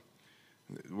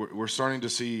we're starting to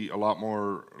see a lot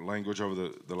more language over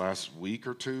the last week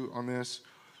or two on this,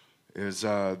 is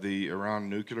the Iran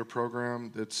nuclear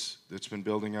program that's been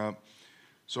building up.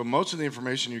 So most of the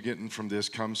information you're getting from this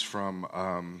comes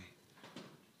from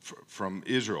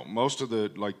Israel. Most of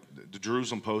the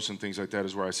Jerusalem Post and things like that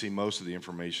is where I see most of the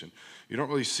information. You don't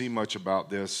really see much about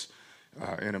this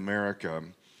in America,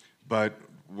 but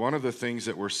one of the things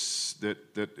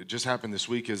that just happened this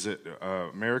week is that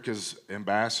America's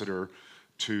ambassador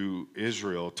to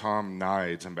Israel,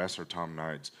 Ambassador Tom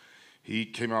Nides, he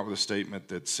came out with a statement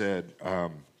that said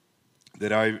that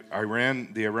the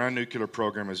Iran nuclear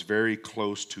program is very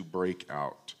close to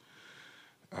breakout.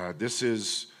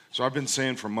 So I've been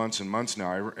saying for months and months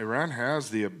now, Iran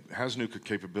has nuclear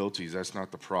capabilities. That's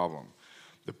not the problem.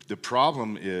 The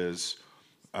problem is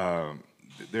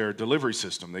their delivery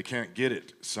system. They can't get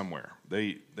it somewhere.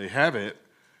 They have it,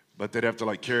 but they'd have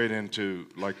to carry it into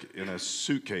in a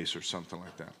suitcase or something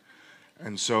like that.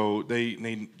 And so they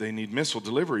need missile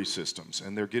delivery systems,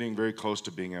 and they're getting very close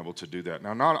to being able to do that.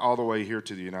 Now, not all the way here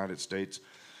to the United States,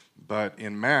 but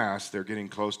en masse, they're getting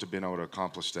close to being able to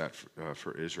accomplish that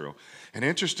for Israel. And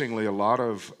interestingly, a lot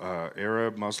of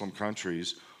Arab Muslim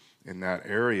countries in that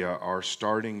area are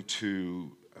starting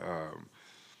to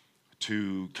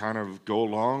kind of go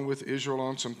along with Israel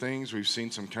on some things. We've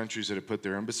seen some countries that have put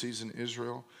their embassies in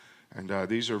Israel, and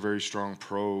these are very strong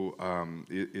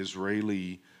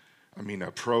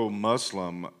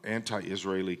pro-Muslim,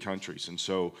 anti-Israeli countries. And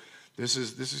so this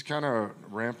is kind of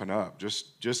ramping up.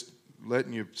 Just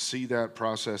letting you see that,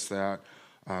 process that,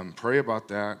 pray about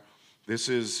that. This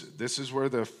is where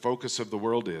the focus of the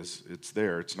world is. It's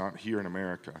there. It's not here in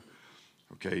America.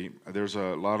 Okay, there's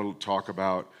a lot of talk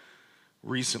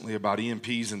recently about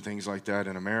EMPs and things like that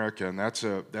in America, and that's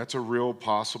a real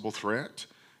possible threat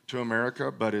to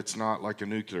America, but it's not like a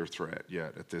nuclear threat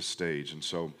yet at this stage. And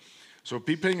so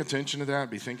be paying attention to that,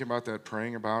 be thinking about that,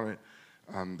 praying about it.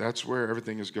 That's where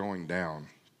everything is going down.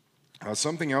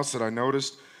 Something else that I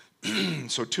noticed,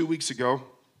 so 2 weeks ago,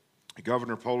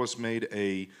 Governor Polis made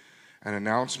an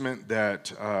announcement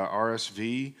that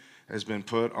RSV has been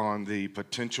put on the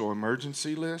potential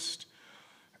emergency list.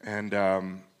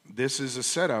 And this is a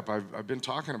setup. I've been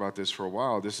talking about this for a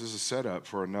while. This is a setup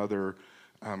for another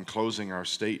closing our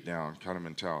state down kind of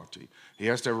mentality. He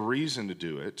has to have a reason to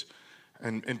do it.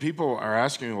 And people are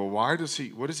asking, well, what does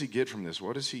he get from this?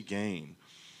 What does he gain?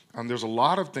 There's a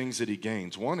lot of things that he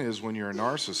gains. One is when you're a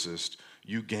narcissist,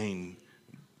 you gain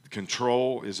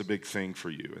control is a big thing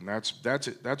for you. And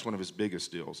that's one of his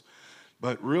biggest deals.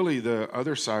 But really the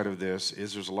other side of this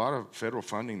is there's a lot of federal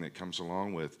funding that comes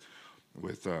along with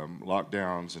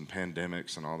lockdowns and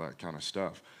pandemics and all that kind of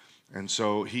stuff. And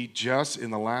so he just, in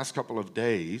the last couple of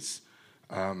days,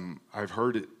 I've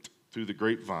heard it through the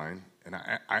grapevine, and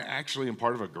I actually am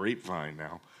part of a grapevine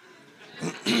now,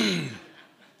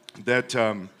 that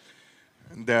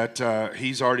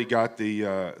he's already got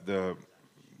the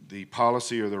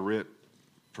policy or the writ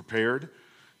prepared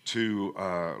to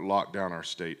lock down our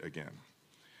state again.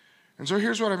 And so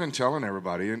here's what I've been telling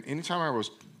everybody. And anytime I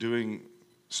was doing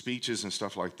speeches and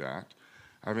stuff like that,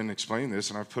 I've been explaining this,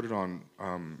 and I've put it on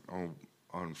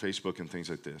Facebook and things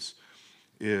like this,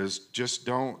 is just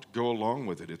don't go along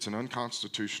with it. It's an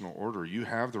unconstitutional order. You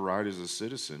have the right as a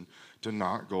citizen to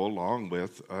not go along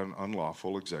with an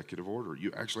unlawful executive order.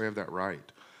 You actually have that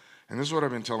right. And this is what I've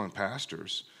been telling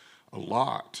pastors a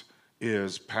lot,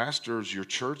 is pastors, your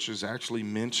church is actually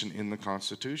mentioned in the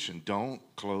Constitution. Don't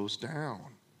close down.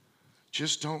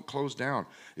 Just don't close down.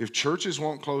 If churches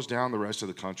won't close down, the rest of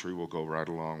the country will go right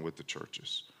along with the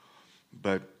churches.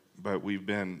 But we've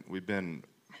been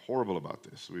horrible about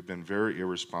this. We've been very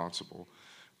irresponsible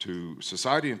to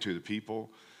society and to the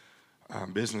people,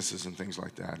 businesses and things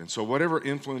like that. And so whatever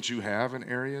influence you have in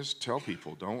areas, tell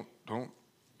people, don't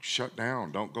shut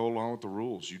down. Don't go along with the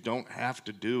rules. You don't have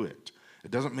to do it.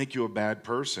 It doesn't make you a bad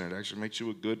person. It actually makes you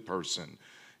a good person,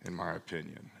 in my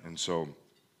opinion. And so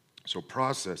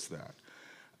process that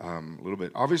a little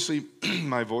bit. Obviously,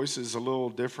 my voice is a little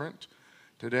different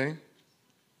today.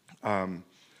 I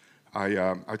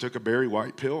took a Barry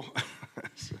White pill,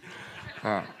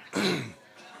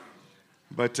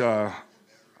 but I'm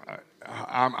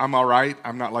all right.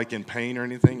 I'm not like in pain or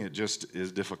anything. It just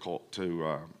is difficult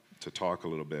to talk a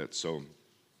little bit. So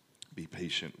be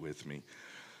patient with me.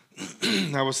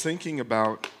 I was thinking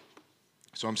about.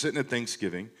 So I'm sitting at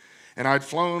Thanksgiving, and I'd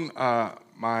flown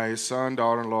my son,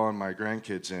 daughter-in-law, and my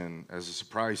grandkids in as a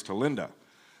surprise to Linda.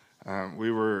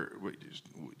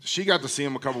 She got to see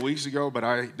him a couple weeks ago, but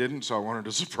I didn't, so I wanted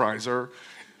to surprise her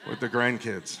with the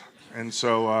grandkids. And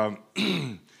so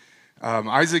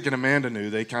Isaac and Amanda knew.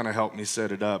 They kind of helped me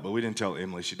set it up, but we didn't tell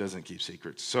Emily. She doesn't keep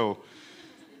secrets. But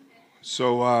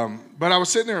I was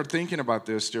sitting there thinking about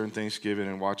this during Thanksgiving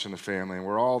and watching the family, and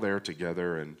we're all there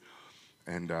together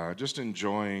and just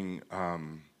enjoying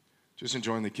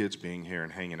the kids being here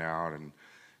and hanging out,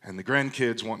 and the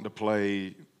grandkids wanting to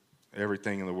play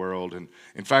everything in the world. And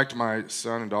in fact, my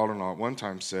son and daughter-in-law at one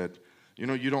time said,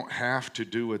 you don't have to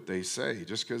do what they say.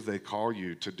 Just because they call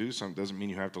you to do something doesn't mean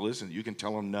you have to listen. You can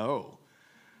tell them no.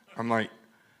 I'm like,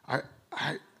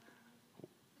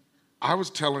 I was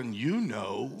telling you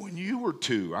no when you were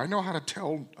 2. I know how to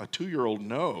tell a 2-year-old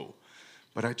no,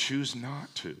 but I choose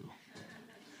not to.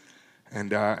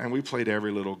 And we played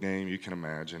every little game you can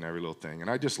imagine, every little thing.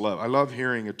 And I love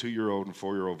hearing a 2-year-old and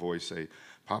 4-year-old voice say,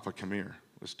 Papa, come here,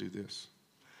 let's do this.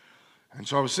 And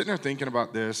so I was sitting there thinking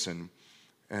about this and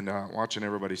watching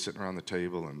everybody sitting around the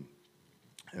table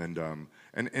and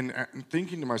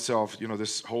thinking to myself,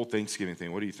 this whole Thanksgiving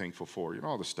thing, what are you thankful for?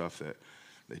 All the stuff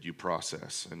that you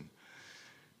process.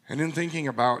 And then thinking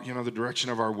about, the direction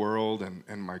of our world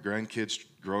and my grandkids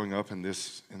growing up in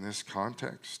this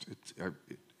context,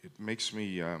 it makes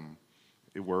me,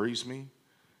 it worries me.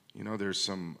 There's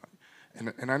some,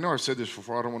 and I know I've said this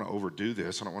before, I don't want to overdo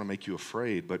this, I don't want to make you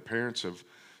afraid, but parents of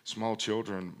small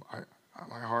children,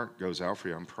 my heart goes out for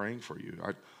you. I'm praying for you.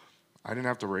 I didn't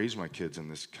have to raise my kids in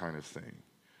this kind of thing.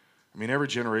 I mean, every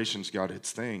generation's got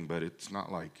its thing, but it's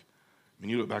not like,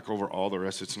 you look back over all the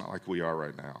rest, it's not like we are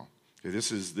right now. Okay,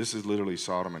 this is literally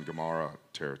Sodom and Gomorrah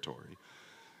territory.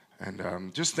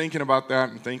 And just thinking about that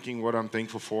and thinking what I'm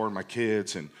thankful for in my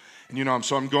kids. And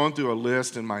I'm going through a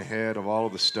list in my head of all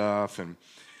of the stuff. And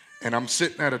I'm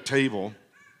sitting at a table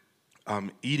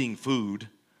eating food,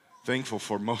 thankful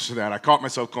for most of that. I caught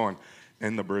myself going,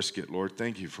 and the brisket, Lord,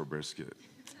 thank you for brisket.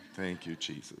 Thank you,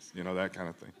 Jesus. That kind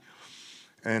of thing.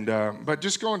 And but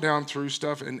just going down through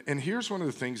stuff. And here's one of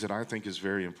the things that I think is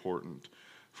very important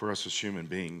for us as human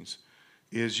beings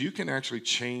is you can actually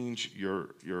change your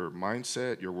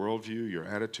mindset, your worldview, your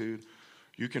attitude.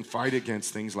 You can fight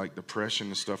against things like depression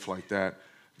and stuff like that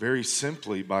very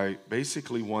simply by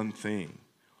basically one thing,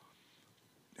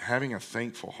 having a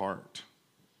thankful heart.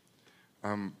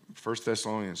 1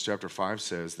 Thessalonians chapter 5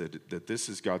 says that this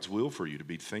is God's will for you to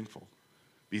be thankful.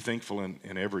 Be thankful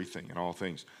in everything, in all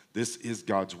things. This is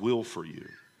God's will for you.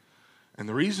 And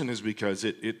the reason is because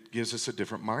it gives us a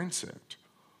different mindset.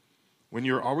 When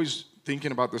you're always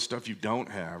thinking about the stuff you don't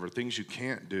have or things you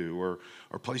can't do or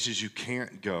places you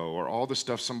can't go or all the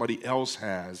stuff somebody else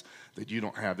has that you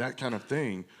don't have, that kind of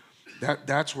thing,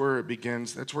 that's where it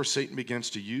begins. That's where Satan begins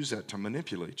to use that to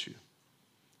manipulate you.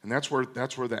 And that's where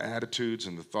the attitudes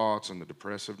and the thoughts and the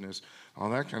depressiveness, all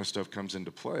that kind of stuff comes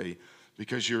into play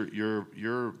because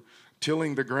you're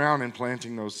tilling the ground and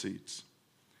planting those seeds.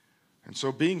 And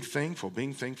so being thankful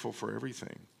for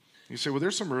everything. You say, well,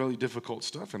 there's some really difficult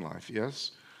stuff in life.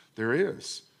 Yes, there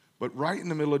is. But right in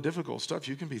the middle of difficult stuff,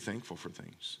 you can be thankful for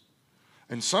things.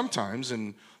 And sometimes,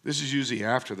 and this is usually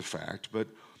after the fact, but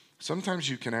sometimes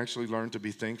you can actually learn to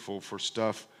be thankful for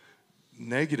stuff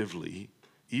negatively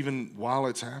even while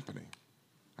it's happening.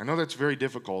 I know that's very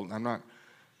difficult. I'm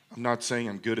not saying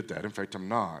I'm good at that. In fact, I'm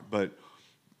not. But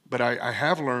I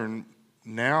have learned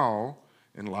now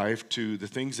in life to the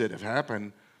things that have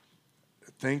happened.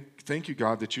 Thank you,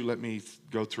 God, that you let me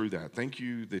go through that. Thank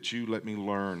you that you let me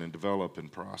learn and develop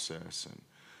and process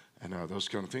and those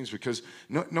kind of things. Because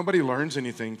nobody learns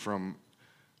anything from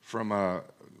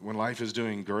when life is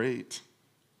doing great.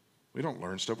 We don't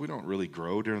learn stuff. We don't really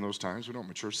grow during those times. We don't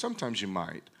mature. Sometimes you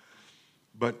might.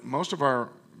 But most of our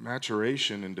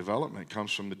maturation and development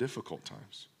comes from the difficult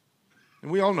times. And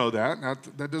we all know that. Now,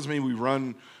 that doesn't mean we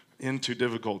run into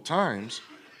difficult times,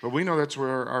 but we know that's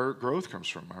where our growth comes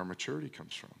from, our maturity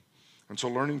comes from. And so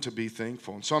learning to be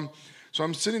thankful. And so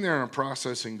I'm sitting there and I'm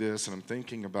processing this and I'm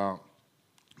thinking about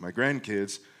my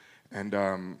grandkids and,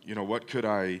 what could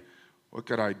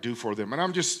I do for them? And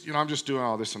I'm just doing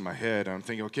all this in my head. And I'm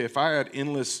thinking, okay, if I had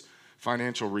endless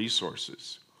financial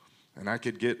resources and I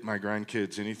could get my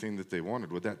grandkids anything that they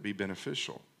wanted, would that be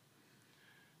beneficial?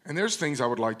 And there's things I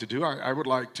would like to do. I would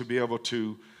like to be able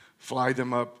to fly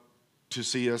them up to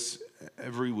see us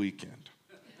every weekend.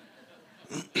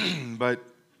 But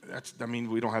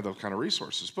we don't have those kind of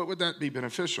resources. But would that be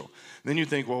beneficial? Then you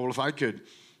think, well, if I could,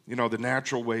 the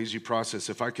natural ways you process,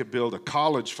 if I could build a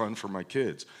college fund for my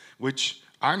kids, which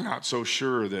I'm not so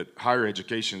sure that higher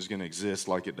education is going to exist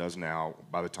like it does now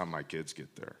by the time my kids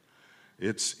get there.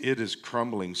 It is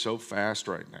crumbling so fast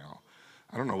right now.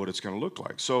 I don't know what it's going to look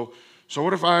like. So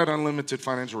what if I had unlimited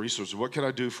financial resources? What could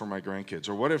I do for my grandkids?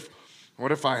 Or what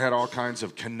What if I had all kinds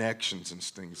of connections and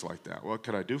things like that? What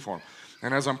could I do for them?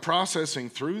 And as I'm processing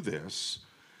through this,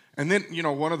 and then,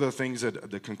 one of the things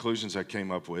the conclusions I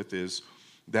came up with is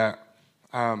that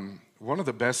one of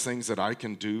the best things that I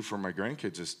can do for my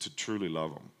grandkids is to truly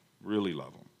love them, really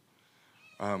love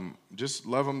them. Just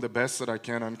love them the best that I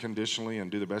can unconditionally and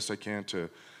do the best I can to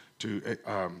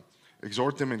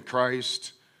exhort them in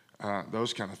Christ,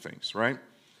 those kind of things, right?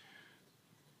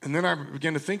 And then I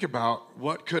began to think about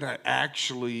what could I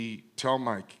actually tell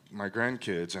my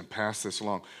grandkids and pass this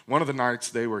along. One of the nights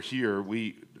they were here,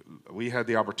 we had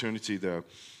the opportunity. The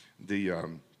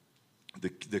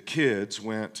kids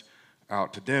went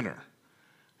out to dinner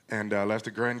and left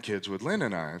the grandkids with Lynn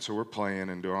and I. And so we're playing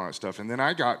and doing all that stuff. And then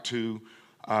I got to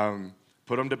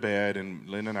put them to bed, and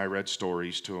Lynn and I read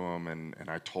stories to them, and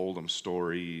I told them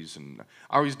stories. And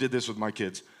I always did this with my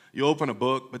kids. You open a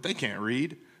book, but they can't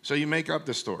read, so you make up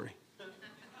the story,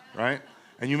 right?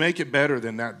 And you make it better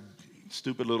than that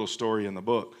stupid little story in the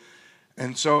book.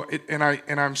 And so,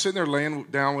 I'm sitting there laying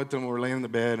down with them. We're laying in the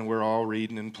bed, and we're all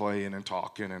reading and playing and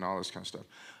talking and all this kind of stuff.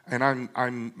 And I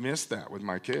miss that with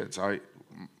my kids.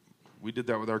 We did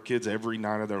that with our kids every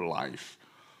night of their life.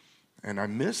 And I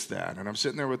miss that. And I'm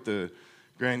sitting there with the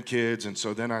grandkids, and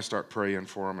so then I start praying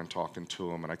for them and talking to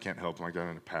them, and I can't help them. I got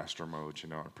into pastor mode,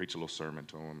 I preach a little sermon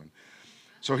to them. And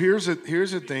so here's the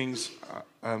things,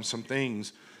 some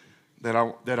things that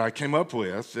I came up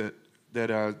with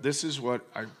that this is what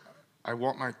I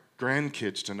want my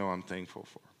grandkids to know I'm thankful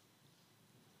for.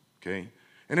 Okay?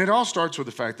 And it all starts with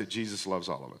the fact that Jesus loves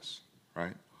all of us,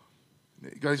 right?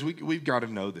 Guys, we've got to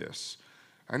know this.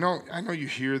 I know you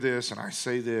hear this, and I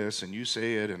say this, and you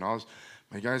say it, and all this.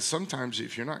 But guys, sometimes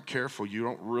if you're not careful, you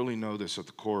don't really know this at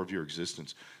the core of your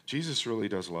existence. Jesus really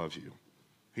does love you.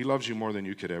 He loves you more than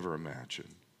you could ever imagine.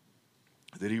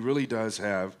 That he really does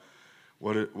have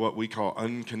what we call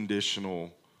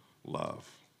unconditional love.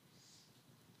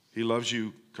 He loves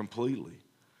you completely.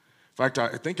 In fact,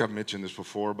 I think I've mentioned this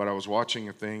before, but I was watching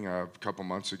a thing a couple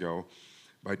months ago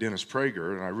by Dennis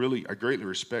Prager, and I greatly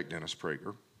respect Dennis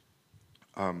Prager.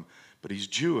 But he's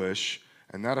Jewish,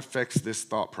 and that affects this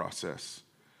thought process.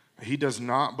 He does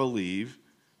not believe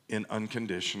in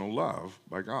unconditional love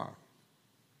by God.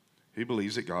 He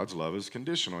believes that God's love is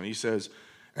conditional. And he says,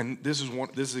 and this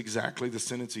is exactly the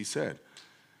sentence he said.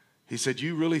 He said,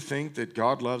 "You really think that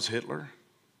God loves Hitler?"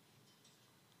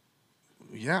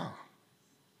 Yeah.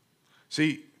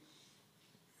 See,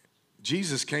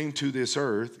 Jesus came to this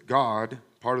earth, God,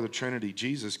 part of the Trinity,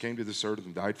 Jesus came to this earth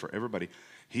and died for everybody.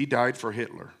 He died for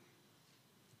Hitler.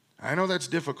 I know that's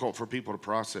difficult for people to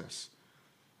process,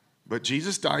 but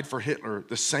Jesus died for Hitler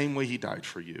the same way he died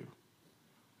for you.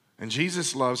 And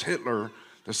Jesus loves Hitler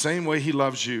the same way he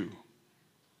loves you.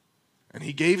 And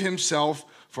he gave himself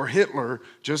for Hitler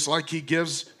just like he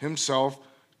gives himself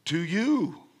to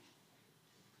you.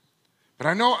 But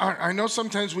I know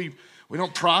sometimes we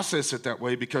don't process it that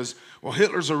way because, well,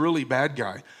 Hitler's a really bad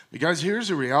guy. But guys, here's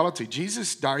the reality.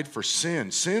 Jesus died for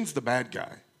sin. Sin's the bad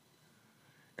guy.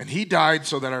 And he died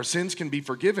so that our sins can be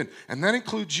forgiven. And that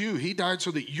includes you. He died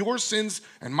so that your sins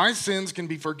and my sins can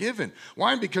be forgiven.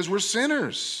 Why? Because we're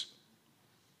sinners.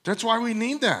 That's why we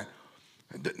need that.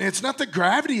 It's not the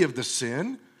gravity of the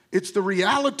sin. It's the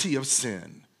reality of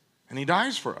sin. And he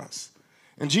dies for us.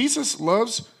 And Jesus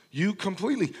loves you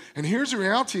completely. And here's the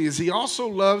reality is he also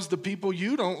loves the people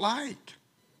you don't like.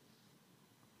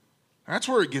 That's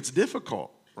where it gets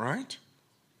difficult, right?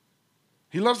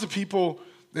 He loves the people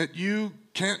that you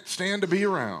can't stand to be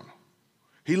around.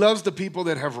 He loves the people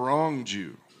that have wronged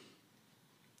you.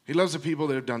 He loves the people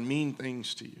that have done mean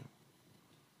things to you.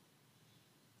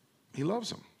 He loves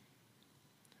them.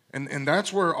 And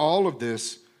that's where all of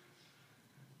this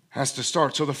has to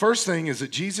start. So the first thing is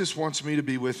that Jesus wants me to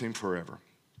be with him forever.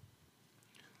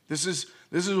 This is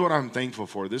what I'm thankful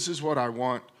for. This is what I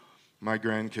want my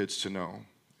grandkids to know,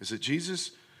 is that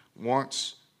Jesus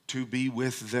wants to be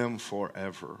with them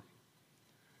forever.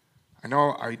 I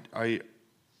know I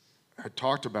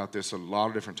talked about this a lot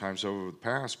of different times over the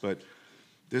past, but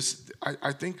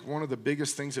I think one of the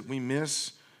biggest things that we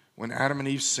miss when Adam and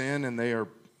Eve sin and they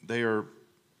are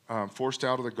forced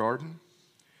out of the garden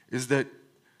is that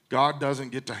God doesn't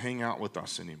get to hang out with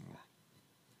us anymore.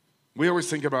 We always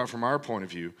think about it from our point of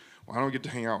view. Well, I don't get to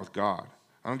hang out with God.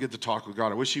 I don't get to talk with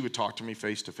God. I wish he would talk to me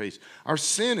face to face. Our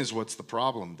sin is what's the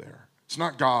problem there. It's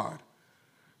not God.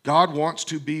 God wants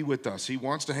to be with us. He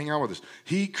wants to hang out with us.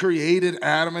 He created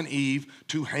Adam and Eve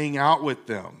to hang out with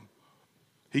them.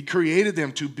 He created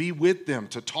them to be with them,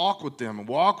 to talk with them, and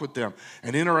walk with them,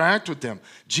 and interact with them.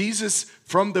 Jesus,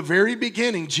 from the very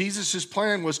beginning, Jesus'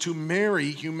 plan was to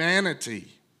marry humanity.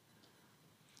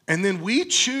 And then we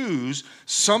choose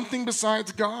something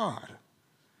besides God.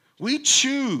 We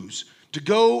choose to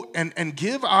go and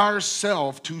give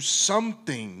ourselves to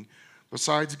something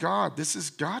besides God. This has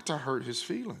got to hurt his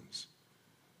feelings.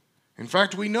 In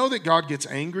fact, we know that God gets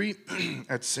angry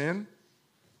at sin,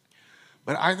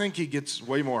 but I think he gets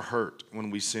way more hurt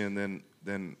when we sin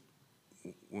than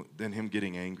him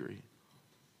getting angry.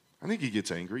 I think he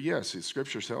gets angry. Yes, the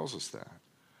scripture tells us that.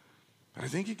 But I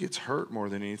think he gets hurt more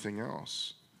than anything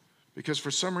else. Because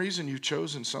for some reason you've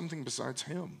chosen something besides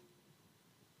him.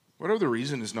 Whatever the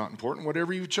reason is not important.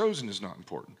 Whatever you've chosen is not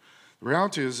important. The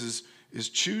reality is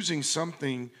choosing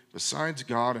something besides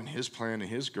God and his plan and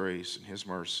his grace and his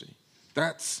mercy.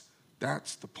 That's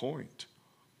the point.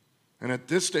 And at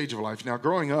this stage of life, now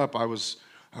growing up, I was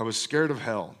scared of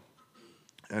hell.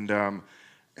 And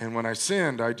when I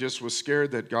sinned, I just was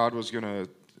scared that God was going to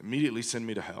immediately send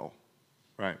me to hell.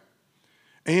 Right?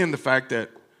 And the fact that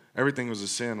everything was a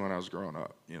sin when I was growing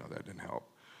up. That didn't help.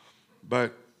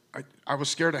 But I was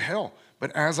scared of hell.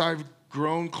 But as I've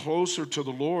grown closer to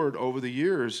the Lord over the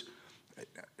years,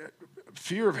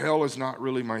 fear of hell is not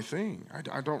really my thing.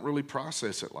 I don't really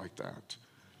process it like that.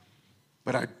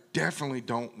 But I definitely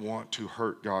don't want to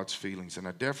hurt God's feelings. And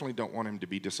I definitely don't want him to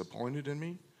be disappointed in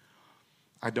me.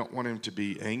 I don't want him to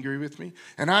be angry with me.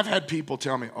 And I've had people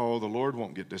tell me, oh, the Lord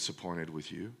won't get disappointed with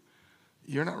you.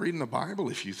 You're not reading the Bible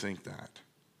if you think that.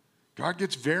 God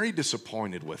gets very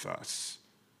disappointed with us.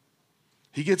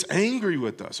 He gets angry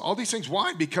with us. All these things.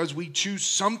 Why? Because we choose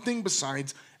something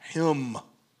besides him.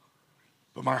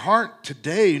 But my heart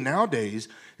today, nowadays,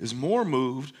 is more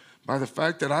moved by the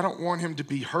fact that I don't want him to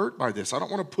be hurt by this. I don't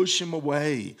want to push him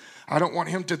away. I don't want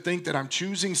him to think that I'm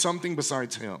choosing something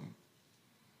besides him.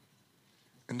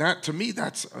 And that, to me,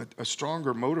 that's a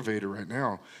stronger motivator right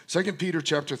now. 2 Peter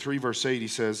chapter 3, verse 8, he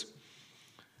says,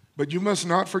 but you must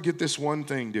not forget this one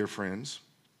thing, dear friends.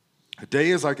 A day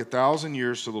is like 1,000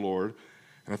 years to the Lord,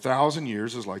 and 1,000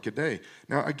 years is like a day.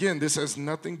 Now, again, this has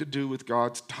nothing to do with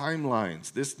God's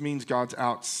timelines. This means God's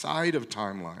outside of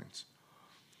timelines.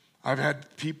 I've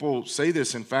had people say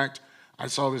this. In fact, I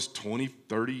saw this 20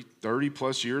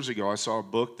 plus years ago. I saw a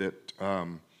book that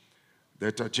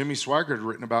Jimmy Swaggart had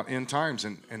written about end times,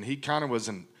 and he kind of was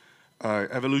an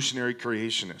evolutionary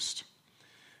creationist.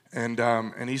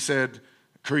 And he said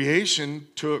creation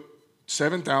took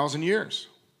 7,000 years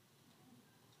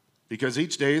because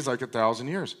each day is like 1,000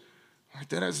 years. Like,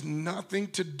 that has nothing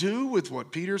to do with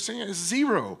what Peter's saying. It's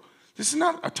zero. This is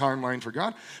not a timeline for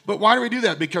God. But why do we do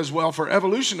that? Because, well, for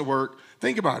evolution to work,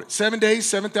 think about it. 7 days,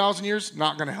 7,000 years,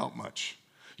 not going to help much.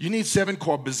 You need 7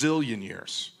 quadrazillion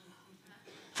years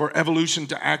for evolution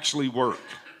to actually work.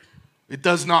 It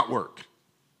does not work,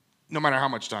 no matter how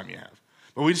much time you have.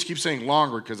 But we just keep saying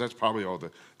longer because that's probably all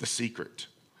the secret.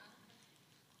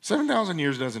 7,000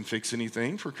 years doesn't fix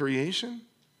anything for creation.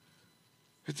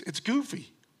 It's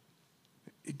goofy.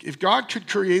 If God could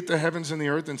create the heavens and the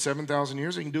earth in 7,000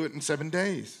 years, he can do it in 7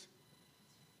 days.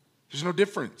 There's no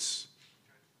difference.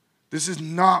 This is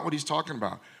not what he's talking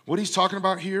about. What he's talking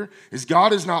about here is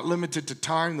God is not limited to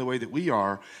time the way that we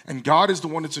are, and God is the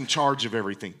one that's in charge of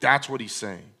everything. That's what he's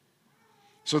saying.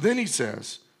 So then he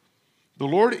says, the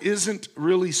Lord isn't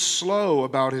really slow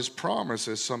about his promise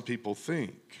as some people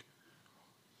think.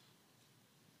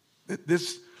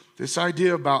 This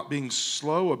idea about being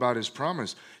slow about his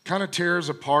promise kind of tears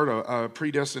apart a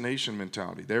predestination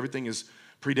mentality. That everything is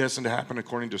predestined to happen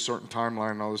according to a certain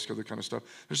timeline and all this other kind of stuff.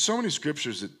 There's so many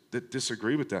scriptures that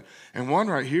disagree with that. And one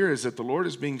right here is that the Lord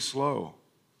is being slow,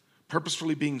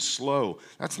 purposefully being slow.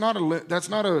 That's not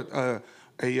a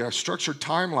structured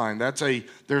timeline.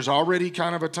 There's already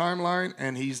kind of a timeline,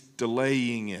 and he's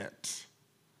delaying it.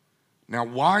 Now,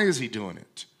 why is he doing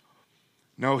it?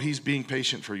 No, he's being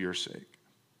patient for your sake.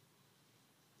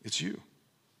 It's you.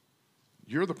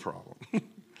 You're the problem.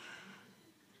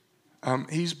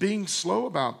 He's being slow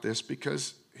about this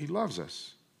because he loves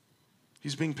us.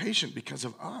 He's being patient because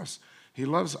of us. He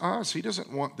loves us. He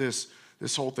doesn't want this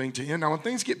whole thing to end. Now, when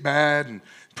things get bad and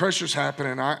pressure's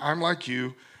happening, I'm like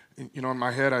you. In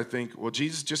my head, I think, well,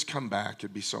 Jesus, just come back.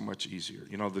 It'd be so much easier.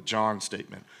 The John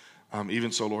statement,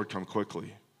 even so, Lord, come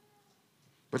quickly.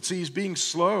 But see, he's being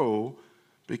slow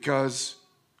because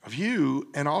of you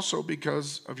and also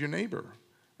because of your neighbor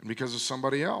and because of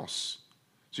somebody else.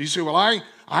 So you say, well,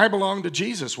 I belong to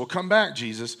Jesus. Well, come back,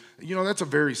 Jesus. That's a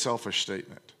very selfish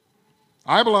statement.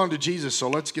 I belong to Jesus, so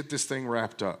let's get this thing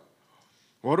wrapped up.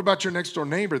 What about your next door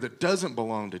neighbor that doesn't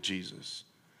belong to Jesus?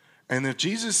 And if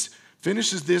Jesus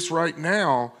finishes this right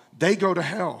now, they go to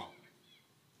hell.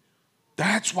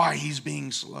 That's why he's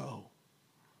being slow.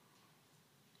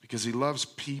 Because he loves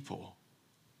people.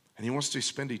 And he wants to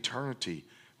spend eternity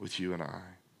with you and I.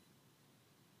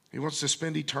 He wants to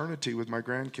spend eternity with my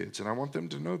grandkids, and I want them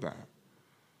to know that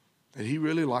he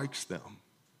really likes them.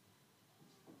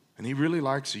 And he really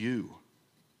likes you.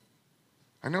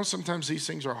 I know sometimes these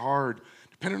things are hard,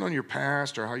 depending on your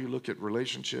past or how you look at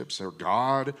relationships or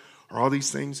God or all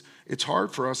these things. It's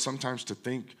hard for us sometimes to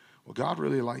think, well, God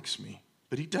really likes me.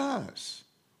 But he does.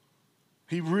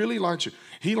 He really likes you.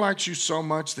 He likes you so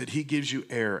much that he gives you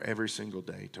air every single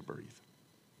day to breathe.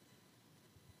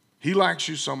 He likes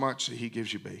you so much that he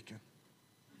gives you bacon.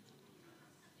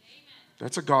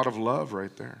 That's a God of love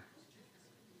right there.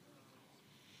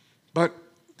 But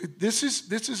this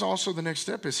is also the next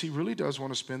step, is he really does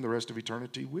want to spend the rest of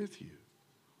eternity with you.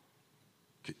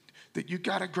 That you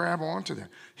got to grab onto that.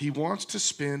 He wants to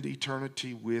spend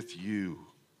eternity with you.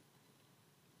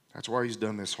 That's why he's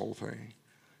done this whole thing.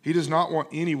 He does not want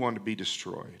anyone to be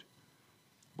destroyed,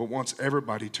 but wants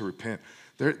everybody to repent.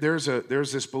 There's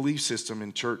this belief system in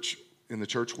the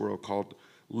church world called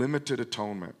limited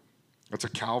atonement. That's a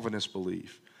Calvinist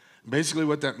belief. Basically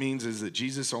what that means is that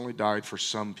Jesus only died for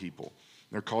some people.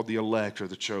 They're called the elect or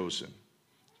the chosen.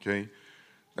 Okay?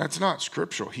 That's not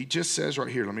scriptural. He just says right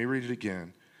here, let me read it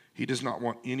again. He does not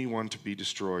want anyone to be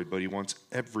destroyed, but he wants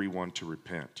everyone to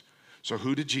repent. So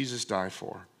who did Jesus die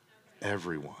for?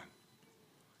 Everyone.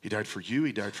 He died for you.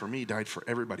 He died for me. He died for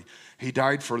everybody. He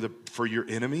died for your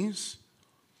enemies.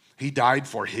 He died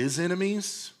for his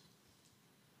enemies.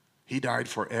 He died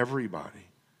for everybody.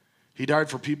 He died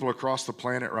for people across the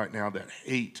planet right now that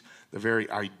hate the very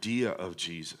idea of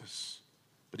Jesus.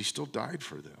 But he still died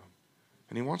for them.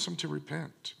 And he wants them to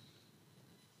repent.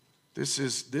 This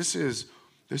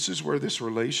is where this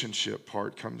relationship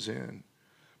part comes in.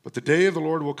 But the day of the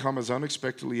Lord will come as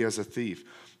unexpectedly as a thief.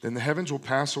 Then the heavens will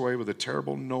pass away with a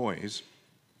terrible noise,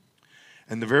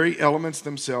 and the very elements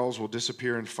themselves will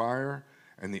disappear in fire,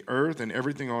 and the earth and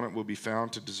everything on it will be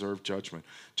found to deserve judgment.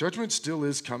 Judgment still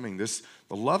is coming. The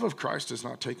love of Christ does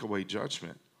not take away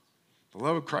judgment. The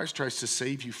love of Christ tries to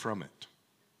save you from it.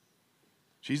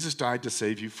 Jesus died to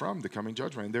save you from the coming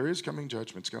judgment. And there is coming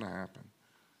judgment. It's going to happen.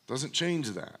 Doesn't change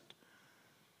that.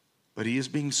 But he is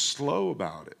being slow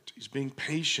about it. He's being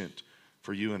patient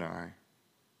for you and I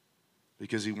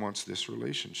because he wants this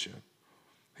relationship.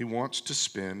 He wants to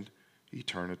spend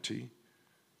eternity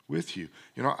with you.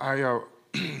 You know, I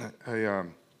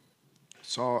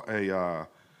saw a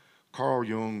Carl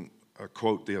Jung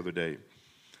quote the other day.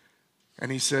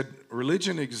 And he said,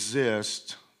 religion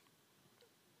exists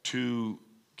to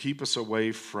keep us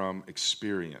away from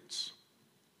experience.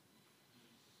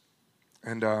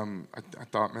 And I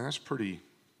thought, man, that's pretty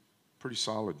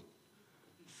solid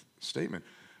statement.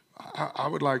 I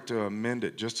would like to amend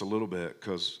it just a little bit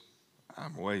because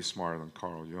I'm way smarter than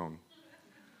Carl Jung.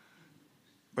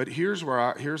 But here's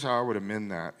how I would amend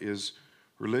that is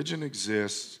religion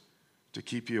exists to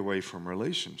keep you away from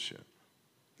relationship,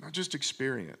 not just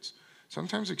experience.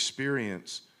 Sometimes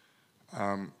experience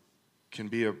can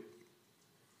be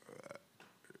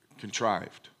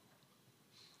contrived.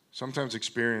 Sometimes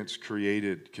experience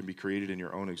can be created in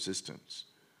your own existence.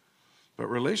 But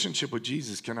relationship with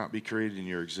Jesus cannot be created in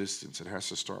your existence. It has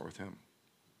to start with him.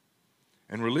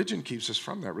 And religion keeps us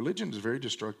from that. Religion is a very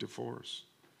destructive force.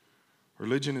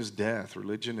 Religion is death.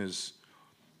 Religion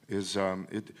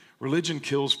religion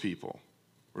kills people.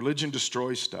 Religion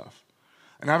destroys stuff.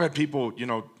 And I've had people,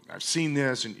 I've seen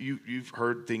this, and you've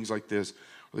heard things like this,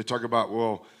 where they talk about,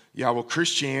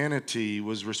 Christianity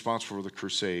was responsible for the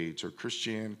Crusades, or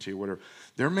Christianity, or whatever.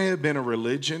 There may have been a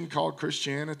religion called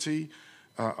Christianity,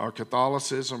 or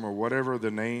Catholicism, or whatever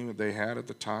the name they had at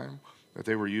the time that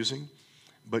they were using,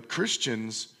 but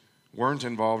Christians weren't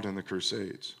involved in the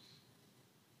Crusades.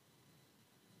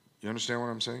 You understand what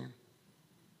I'm saying?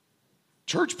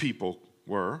 Church people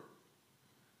were,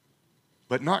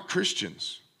 but not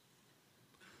Christians.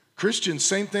 Christians,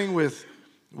 same thing with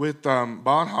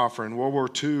Bonhoeffer in World War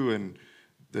II and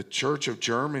the Church of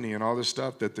Germany and all this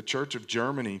stuff, that the Church of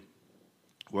Germany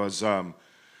was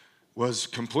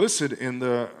complicit in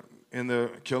the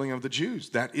killing of the Jews.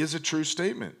 That is a true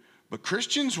statement. But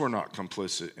Christians were not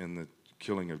complicit in the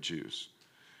killing of Jews.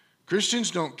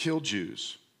 Christians don't kill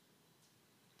Jews.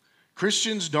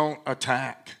 Christians don't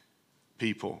attack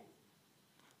people.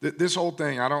 This whole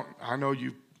thing, I know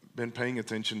you've been paying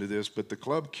attention to this, but the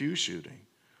Club Q shooting,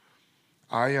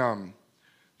 there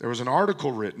was an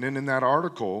article written, and in that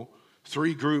article,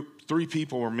 three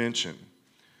people were mentioned.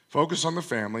 Focus on the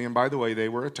family, and by the way, they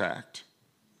were attacked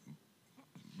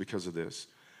because of this.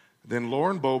 Then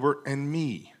Lauren Boebert and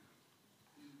me.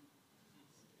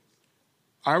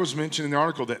 I was mentioned in the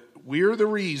article that we're the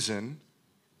reason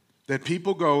that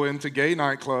people go into gay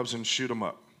nightclubs and shoot them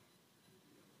up.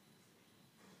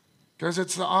 Guys,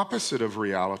 it's the opposite of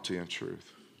reality and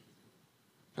truth.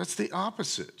 That's the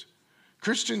opposite.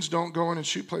 Christians don't go in and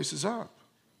shoot places up.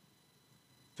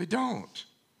 They don't.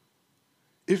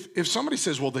 If somebody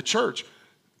says, well, the church,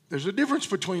 there's a difference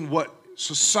between what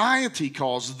society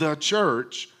calls the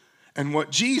church and what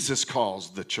Jesus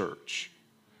calls the church,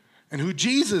 and who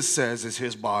Jesus says is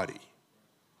his body.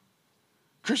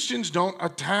 Christians don't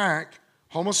attack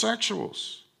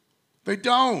homosexuals. They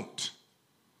don't.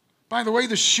 By the way,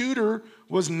 the shooter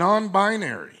was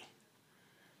non-binary.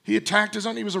 He attacked his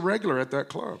own. He was a regular at that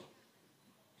club.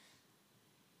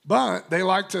 But they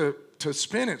like to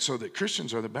spin it so that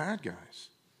Christians are the bad guys.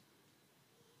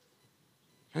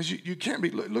 Because you can't be.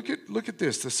 Look at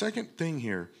this. The second thing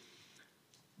here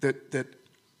that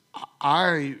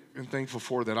I am thankful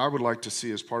for, that I would like to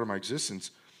see as part of my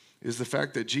existence, is the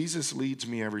fact that Jesus leads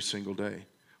me every single day.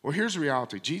 Well, here's the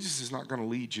reality. Jesus is not going to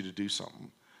lead you to do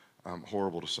something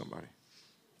horrible to somebody.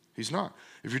 He's not.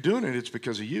 If you're doing it, it's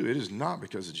because of you. It is not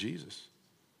because of Jesus.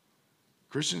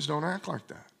 Christians don't act like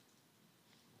that.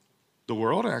 The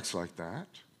world acts like that.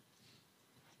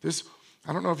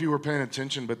 I don't know if you were paying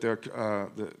attention, but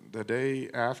the day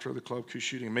after the Club Q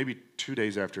shooting, maybe 2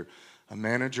 days after, a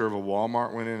manager of a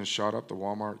Walmart went in and shot up the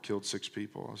Walmart, killed 6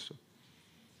 people.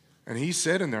 And he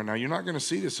said in there, now you're not going to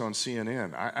see this on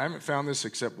CNN. I haven't found this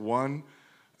except one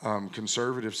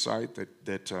conservative site that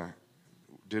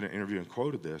did an interview and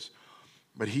quoted this.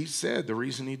 But he said the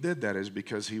reason he did that is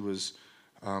because he was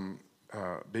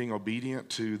being obedient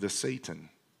to the Satan.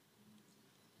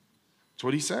 That's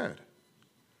what he said.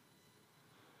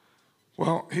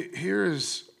 Well,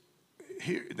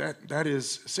 that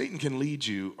is Satan can lead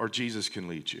you or Jesus can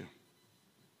lead you.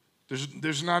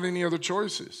 There's not any other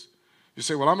choices. You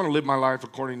say, well, I'm going to live my life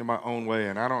according to my own way,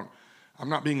 and I'm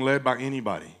not being led by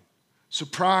anybody.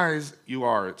 Surprise, you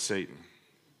are at Satan.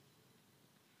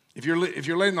 If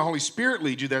you're letting the Holy Spirit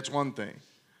lead you, that's one thing.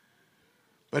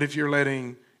 But if you're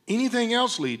letting anything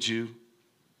else lead you,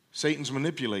 Satan's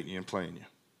manipulating you and playing you.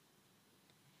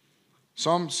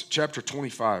 Psalms chapter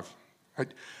 25.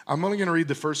 I'm only going to read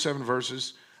the first 7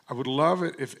 verses. I would love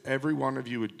it if every one of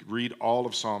you would read all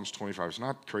of Psalms 25. It's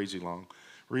not crazy long.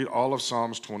 Read all of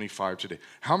Psalms 25 today.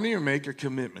 How many of you make a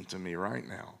commitment to me right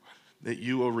now that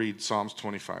you will read Psalms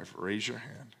 25? Raise your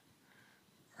hand.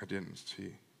 I didn't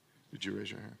see. Did you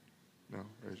raise your hand? No?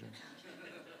 Raise your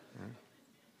hand.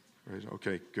 All right.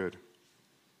 Okay, good.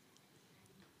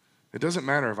 It doesn't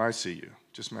matter if I see you.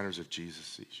 It just matters if Jesus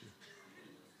sees you.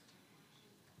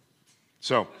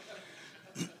 So,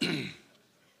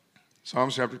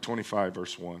 Psalms chapter 25,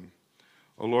 verse 1.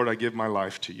 Oh Lord, I give my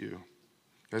life to you.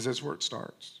 Guys, that's where it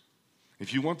starts.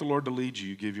 If you want the Lord to lead you,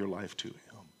 you give your life to him.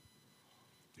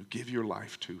 You give your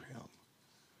life to him.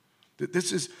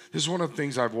 This is one of the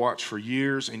things I've watched for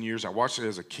years and years. I watched it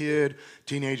as a kid,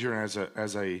 teenager, and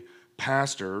as a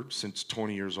pastor since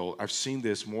 20 years old. I've seen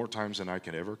this more times than I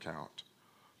can ever count.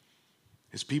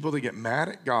 It's people that get mad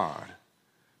at God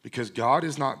because God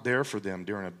is not there for them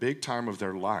during a big time of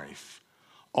their life,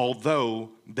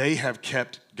 although they have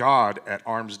kept God at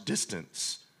arm's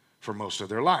distance for most of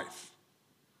their life.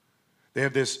 They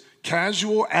have this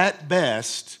casual, at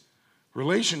best,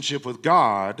 relationship with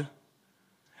God,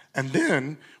 and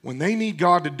then when they need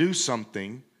God to do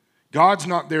something, God's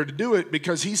not there to do it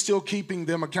because he's still keeping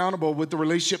them accountable with the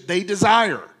relationship they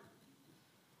desire.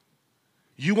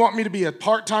 You want me to be a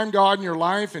part-time God in your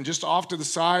life and just off to the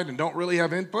side and don't really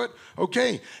have input?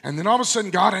 Okay. And then all of a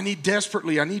sudden, God, I need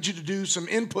you to do some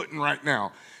inputting right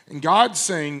now. And God's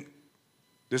saying,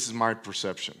 this is my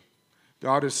perception.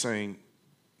 God is saying,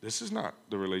 this is not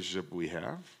the relationship we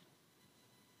have.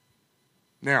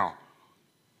 Now,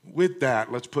 with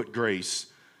that, let's put grace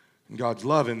and God's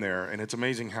love in there. And it's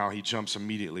amazing how he jumps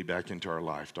immediately back into our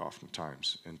life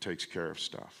oftentimes and takes care of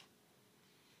stuff.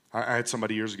 I had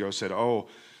somebody years ago said, oh,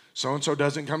 so-and-so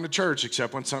doesn't come to church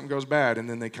except when something goes bad, and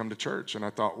then they come to church. And I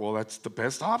thought, well, that's the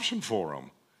best option for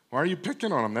them. Why are you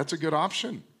picking on them? That's a good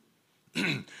option.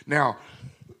 Now,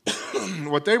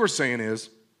 what they were saying is,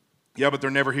 yeah, but they're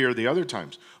never here the other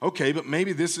times. Okay, but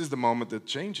maybe this is the moment that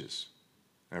changes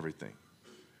everything.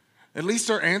 At least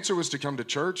their answer was to come to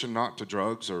church and not to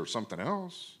drugs or something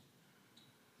else.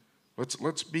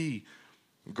 Let's be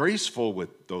graceful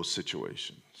with those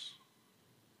situations.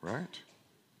 Right?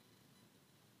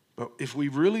 But if we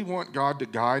really want God to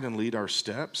guide and lead our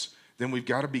steps, then we've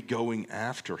got to be going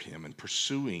after him and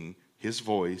pursuing his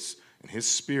voice and his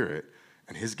spirit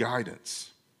and his guidance.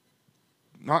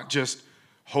 Not just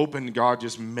hoping God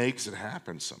just makes it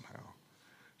happen somehow.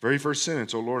 Very first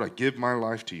sentence, oh Lord, I give my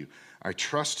life to you. I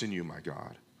trust in you, my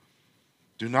God.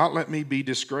 Do not let me be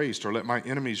disgraced or let my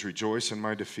enemies rejoice in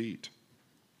my defeat.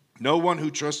 No one who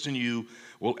trusts in you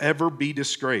will ever be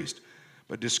disgraced.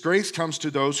 But disgrace comes to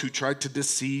those who try to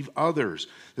deceive others.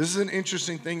 This is an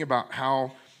interesting thing about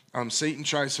how Satan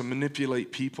tries to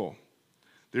manipulate people.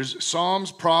 There's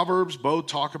Psalms, Proverbs, both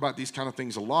talk about these kind of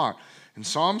things a lot. And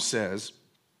Psalm says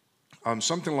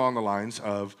something along the lines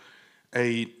of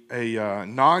a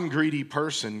non-greedy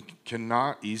person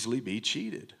cannot easily be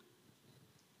cheated.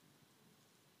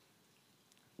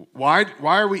 Why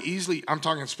are we easily, I'm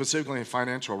talking specifically in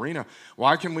financial arena,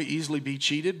 why can we easily be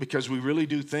cheated? Because we really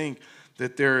do think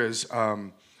that there is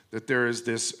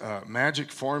this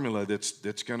magic formula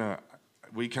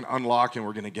we can unlock and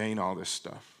we're gonna gain all this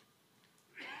stuff,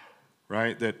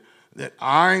 right? That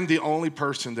I'm the only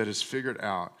person that has figured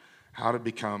out how to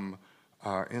become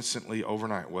instantly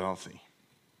overnight wealthy.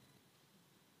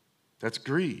 That's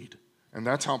greed, and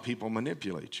that's how people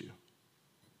manipulate you.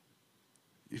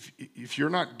 If you're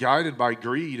not guided by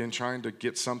greed and trying to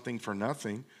get something for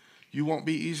nothing, you won't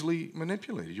be easily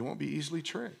manipulated. You won't be easily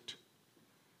tricked.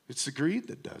 It's the greed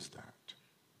that does that.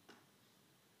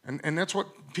 And that's what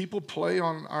people play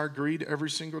on our greed every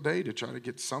single day to try to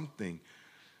get something.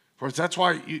 For us, that's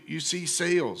why you see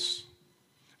sales.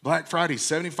 Black Friday,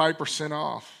 75%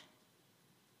 off.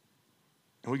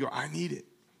 And we go, I need it.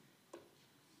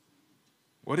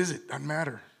 What is it? Doesn't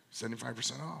matter.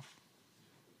 75% off.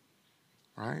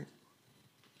 Right?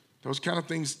 Those kind of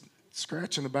things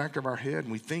scratch in the back of our head,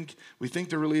 and we think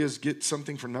there really is get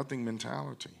something for nothing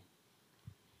mentality.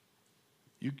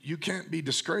 You can't be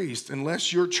disgraced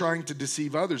unless you're trying to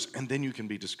deceive others, and then you can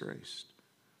be disgraced.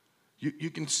 You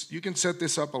can set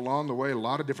this up along the way, a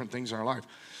lot of different things in our life.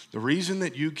 The reason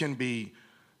that you can be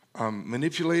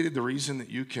manipulated, the reason that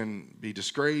you can be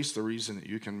disgraced, the reason that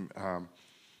you can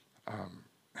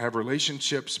have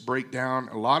relationships break down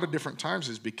a lot of different times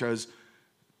is because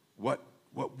what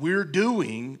we're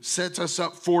doing sets us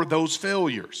up for those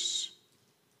failures.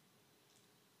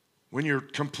 When you're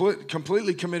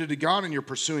completely committed to God and you're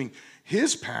pursuing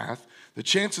His path, the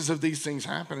chances of these things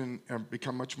happening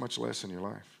become much, much less in your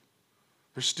life.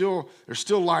 There's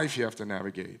still life you have to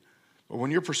navigate. But when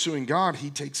you're pursuing God, He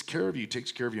takes care of you. He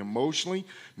takes care of you emotionally,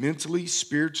 mentally,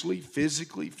 spiritually,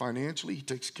 physically, financially. He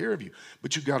takes care of you.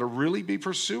 But you've got to really be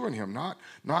pursuing Him,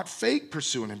 not fake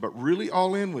pursuing Him, but really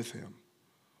all in with Him.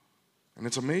 And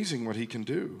it's amazing what He can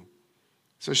do.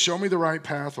 It says, show me the right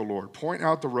path, O Lord. Point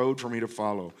out the road for me to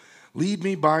follow. Lead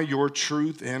me by your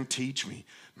truth and teach me.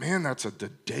 Man, that's the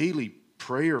daily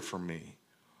prayer for me.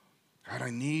 God, I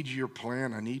need your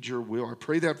plan. I need your will. I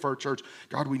pray that for our church.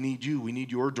 God, we need you. We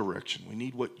need your direction. We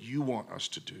need what you want us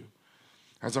to do.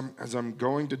 As I'm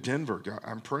going to Denver, God,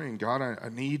 I'm praying, God, I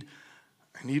need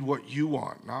what you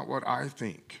want, not what I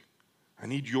think. I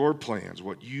need your plans,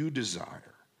 what you desire.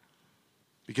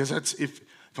 Because that's if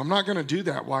I'm not going to do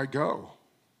that, why go?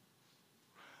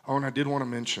 Oh, and I did want to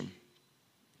mention,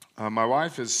 my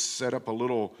wife has set up a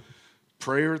little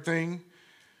prayer thing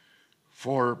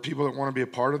for people that want to be a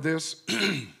part of this.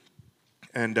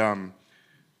 And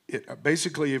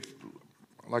basically,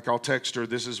 I'll text her,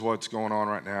 this is what's going on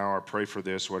right now, or pray for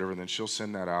this, whatever, and then she'll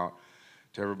send that out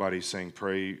to everybody saying,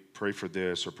 pray for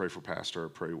this, or pray for pastor, or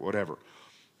pray whatever.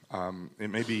 It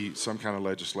may be some kind of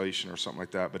legislation or something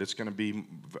like that, but it's going to be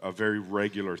a very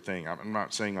regular thing. I'm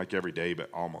not saying like every day, but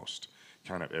almost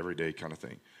kind of every day kind of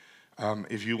thing.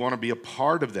 If you want to be a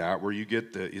part of that, where you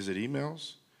get is it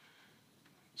emails?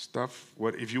 Stuff?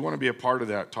 If you want to be a part of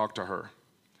that, talk to her.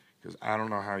 Because I don't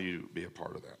know how you be a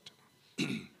part of that.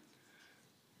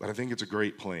 But I think it's a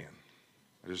great plan.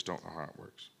 I just don't know how it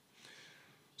works.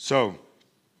 So,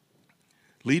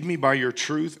 lead me by your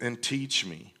truth and teach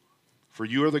me. For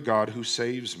you are the God who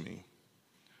saves me.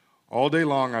 All day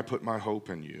long I put my hope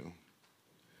in you.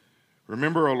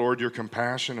 Remember, O Lord, your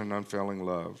compassion and unfailing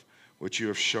love, which you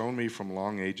have shown me from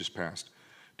long ages past.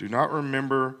 Do not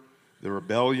remember the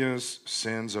rebellious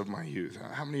sins of my youth.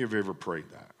 How many of you have ever prayed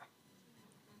that?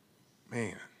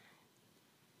 Man,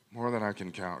 more than I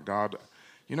can count. God,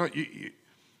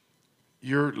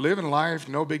 you're living life,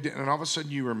 no big deal, and all of a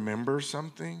sudden you remember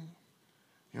something.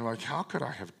 You're like, how could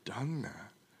I have done that?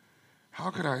 How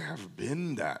could I have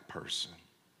been that person?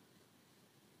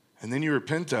 And then you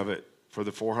repent of it for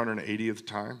the 480th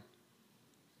time,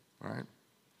 right?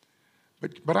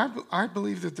 But I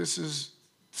believe that this is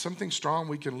something strong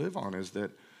we can live on, is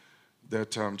that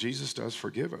Jesus does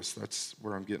forgive us. That's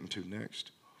where I'm getting to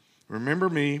next. Remember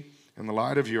me in the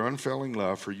light of your unfailing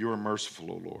love, for you are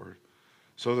merciful, O Lord.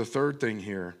 So the third thing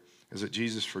here is that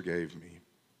Jesus forgave me.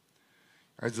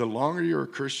 As the longer you're a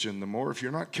Christian, the more, if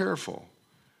you're not careful,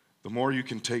 the more you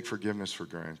can take forgiveness for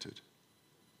granted.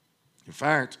 In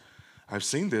fact, I've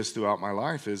seen this throughout my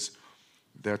life, is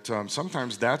that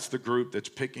sometimes that's the group that's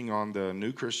picking on the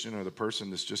new Christian or the person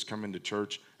that's just come into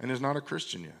church and is not a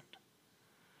Christian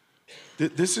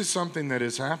yet. This is something that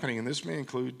is happening, and this may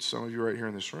include some of you right here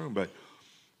in this room, but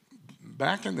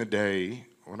back in the day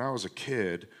when I was a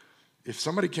kid, if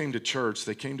somebody came to church,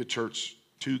 they came to church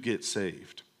to get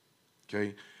saved,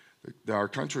 okay? Our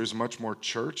country was much more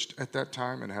churched at that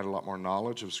time and had a lot more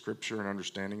knowledge of Scripture and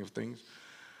understanding of things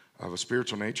of a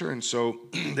spiritual nature, and so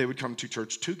they would come to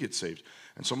church to get saved.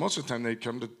 And so most of the time they'd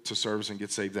come to service and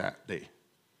get saved that day,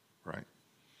 right?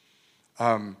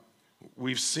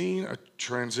 We've seen a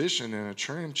transition and a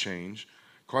trend change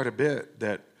quite a bit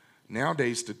that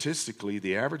nowadays, statistically,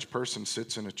 the average person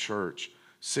sits in a church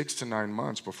 6 to 9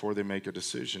 months before they make a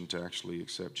decision to actually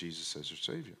accept Jesus as their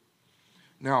Savior.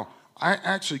 Now, I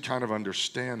actually kind of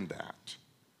understand that,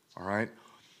 all right?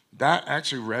 That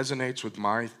actually resonates with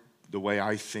the way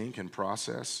I think and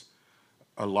process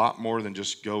a lot more than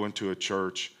just go into a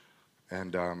church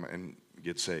and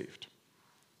get saved.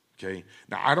 Okay.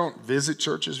 Now, I don't visit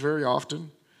churches very often,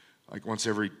 like once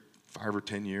every 5 or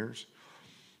 10 years.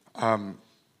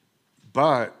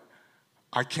 But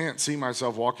I can't see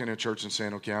myself walking in a church and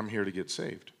saying, okay, I'm here to get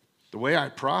saved. The way I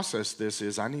process this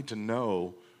is I need to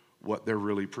know what they're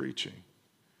really preaching.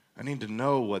 I need to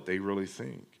know what they really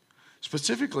think.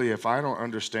 Specifically, if I don't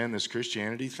understand this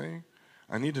Christianity thing,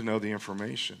 I need to know the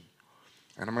information.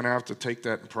 And I'm going to have to take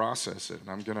that and process it. And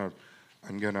I'm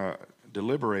going to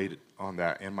deliberate on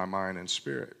that in my mind and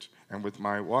spirit. And with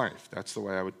my wife, that's the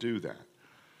way I would do that.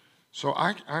 So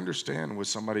I understand when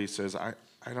somebody says,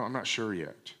 I'm not sure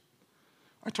yet.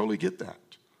 I totally get that,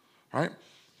 right?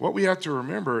 What we have to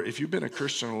remember, if you've been a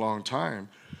Christian a long time,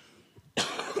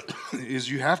 is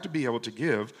you have to be able to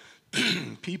give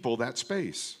people that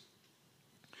space.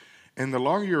 And the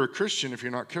longer you're a Christian, if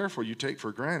you're not careful, you take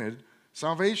for granted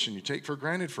salvation. You take for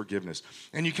granted forgiveness.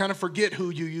 And you kind of forget who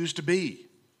you used to be,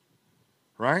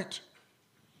 right?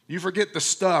 You forget the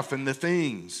stuff and the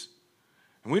things.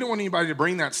 And we don't want anybody to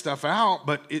bring that stuff out,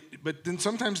 but then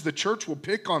sometimes the church will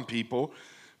pick on people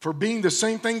for being the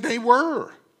same thing they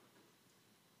were.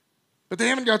 But they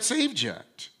haven't got saved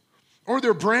yet. Or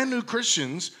they're brand new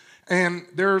Christians and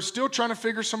they're still trying to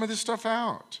figure some of this stuff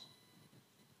out.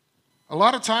 A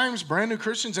lot of times, brand new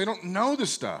Christians, they don't know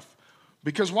this stuff.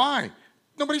 Because why?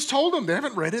 Nobody's told them. They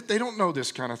haven't read it. They don't know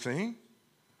this kind of thing.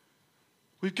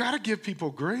 We've got to give people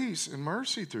grace and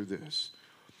mercy through this.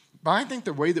 But I think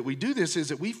the way that we do this is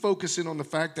that we focus in on the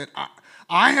fact that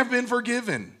I have been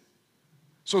forgiven.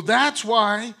 So that's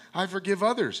why I forgive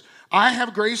others. I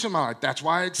have grace in my life. That's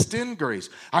why I extend grace.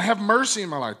 I have mercy in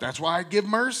my life. That's why I give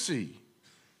mercy.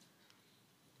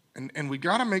 And we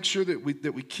got to make sure that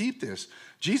we keep this.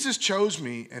 Jesus chose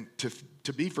me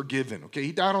to be forgiven. Okay,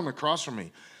 he died on the cross for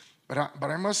me. But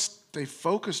I must stay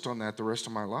focused on that the rest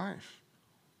of my life.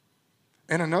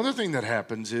 And another thing that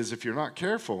happens is if you're not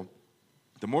careful,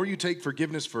 the more you take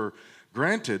forgiveness for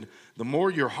granted, the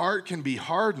more your heart can be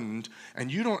hardened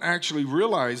and you don't actually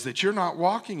realize that you're not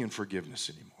walking in forgiveness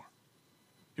anymore.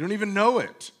 You don't even know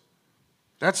it.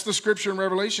 That's the scripture in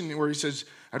Revelation where he says,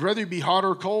 I'd rather you be hot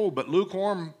or cold, but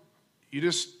lukewarm, you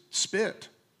just spit.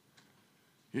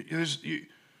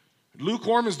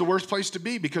 Lukewarm is the worst place to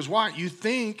be because why? You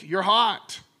think you're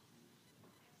hot.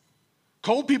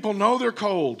 Cold people know they're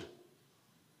cold.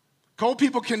 Cold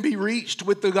people can be reached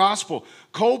with the gospel.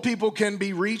 Cold people can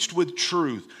be reached with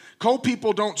truth. Cold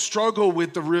people don't struggle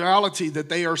with the reality that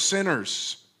they are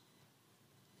sinners.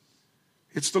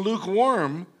 It's the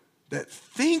lukewarm that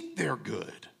think they're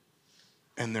good,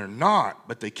 and they're not,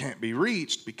 but they can't be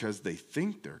reached because they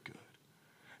think they're good.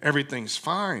 Everything's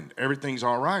fine. Everything's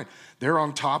all right. They're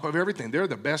on top of everything. They're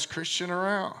the best Christian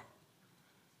around.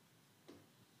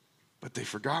 But they've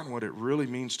forgotten what it really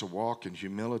means to walk in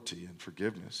humility and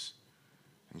forgiveness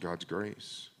and God's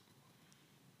grace.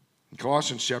 In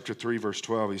Colossians chapter 3, verse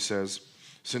 12, he says,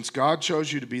 since God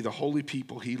chose you to be the holy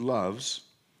people he loves,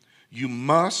 you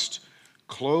must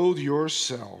clothe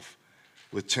yourself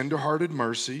with tender-hearted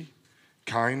mercy,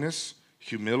 kindness,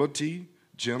 humility,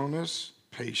 gentleness,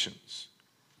 patience.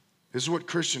 This is what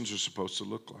Christians are supposed to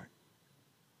look like.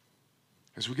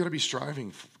 Because we've got to be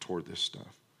striving toward this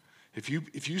stuff. If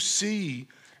you see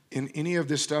in any of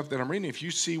this stuff that I'm reading, if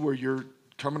you see where you're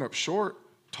coming up short,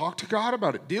 talk to God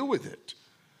about it. Deal with it.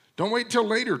 Don't wait till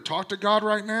later. Talk to God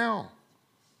right now.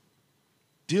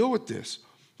 Deal with this.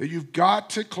 That you've got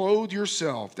to clothe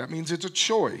yourself. That means it's a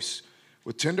choice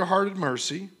with tender-hearted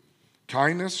mercy,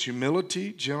 kindness,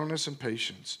 humility, gentleness, and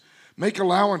patience. Make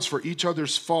allowance for each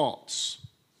other's faults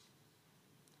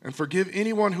and forgive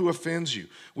anyone who offends you.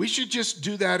 We should just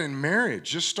do that in marriage.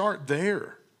 Just start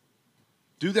there.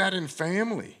 Do that in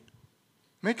family.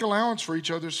 Make allowance for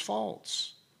each other's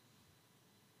faults.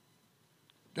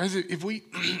 Guys, if we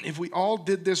all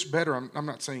did this better, I'm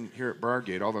not saying here at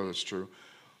Briargate, although that's true,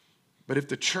 but if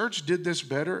the church did this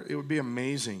better, it would be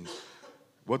amazing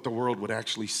what the world would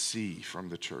actually see from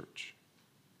the church.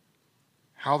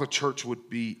 How the church would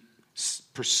be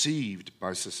perceived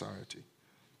by society.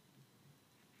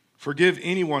 Forgive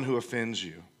anyone who offends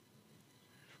you.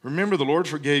 Remember, the Lord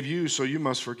forgave you, so you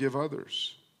must forgive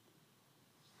others.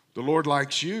 The Lord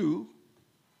likes you.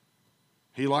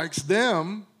 He likes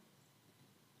them.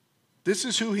 This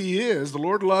is who He is. The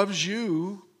Lord loves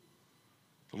you.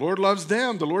 The Lord loves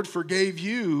them. The Lord forgave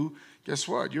you. Guess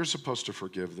what? You're supposed to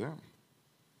forgive them.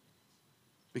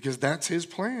 Because that's His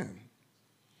plan.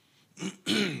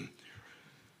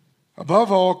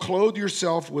 Above all, clothe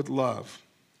yourself with love,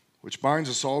 which binds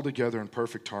us all together in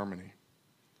perfect harmony.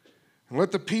 And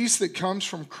let the peace that comes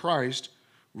from Christ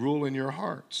rule in your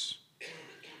hearts.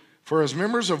 For as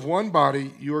members of one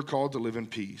body, you are called to live in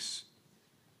peace.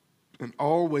 And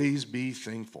always be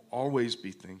thankful. Always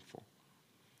be thankful.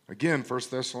 Again, 1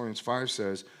 Thessalonians 5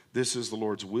 says, this is the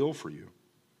Lord's will for you.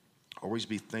 Always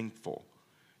be thankful.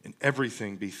 In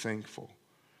everything, be thankful.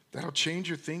 That'll change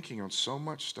your thinking on so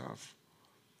much stuff.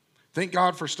 Thank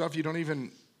God for stuff you don't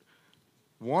even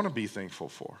want to be thankful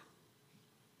for.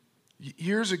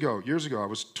 Years ago, I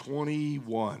was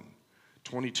 21,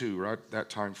 22, right? That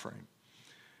time frame.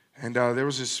 And there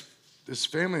was this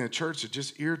family in the church that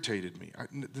just irritated me.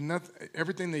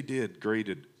 Everything they did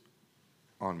grated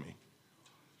on me.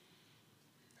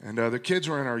 And the kids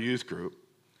were in our youth group.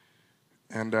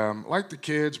 And like the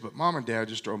kids, but mom and dad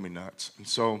just drove me nuts. And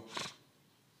so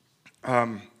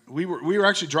we were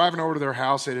actually driving over to their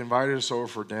house. They'd invited us over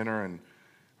for dinner, and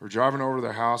we're driving over to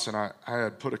their house, and I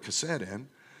had put a cassette in,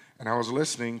 and I was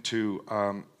listening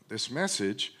to this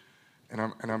message,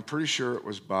 and I'm pretty sure it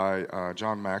was by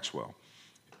John Maxwell.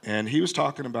 And he was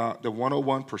talking about the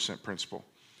 101% principle.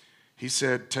 He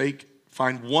said,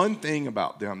 find one thing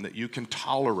about them that you can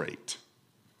tolerate.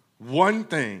 One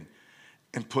thing.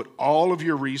 And put all of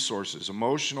your resources,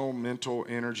 emotional, mental,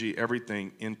 energy,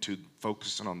 everything into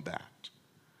focusing on that.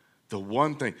 The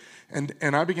one thing. And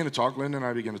I began to talk, Linda and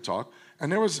I began to talk,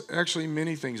 and there was actually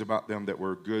many things about them that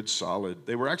were good, solid.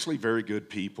 They were actually very good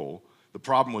people. The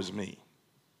problem was me,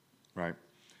 right?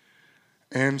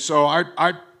 And so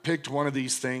I picked one of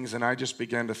these things, and I just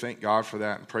began to thank God for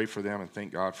that and pray for them and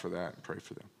thank God for that and pray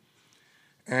for them.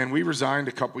 And we resigned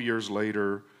a couple years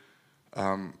later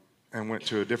and went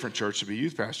to a different church to be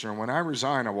youth pastor. And when I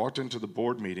resigned, I walked into the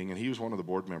board meeting, and he was one of the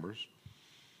board members.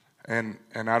 And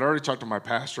I'd already talked to my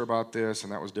pastor about this,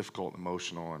 and that was difficult and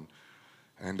emotional.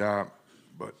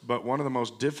 But one of the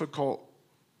most difficult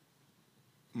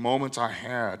moments I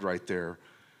had right there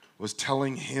was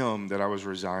telling him that I was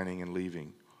resigning and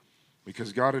leaving,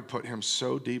 because God had put him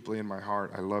so deeply in my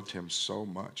heart. I loved him so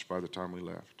much by the time we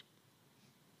left.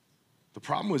 The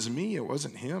problem was me. It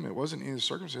wasn't him. It wasn't any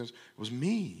circumstance. It was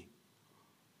me.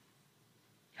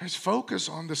 Guys, focus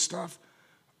on the stuff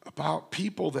about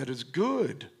people that is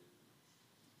good.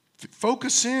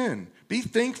 Focus in. Be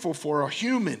thankful for a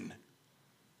human.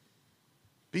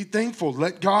 Be thankful.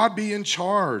 Let God be in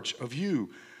charge of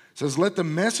you. It says, let the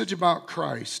message about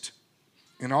Christ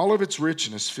in all of its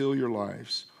richness fill your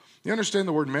lives. You understand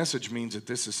the word message means that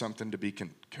this is something to be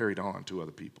carried on to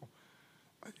other people.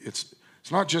 It's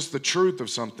not just the truth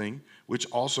of something, which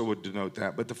also would denote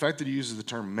that, but the fact that he uses the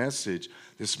term message,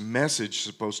 this message is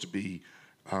supposed to be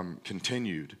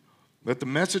continued. Let the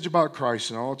message about Christ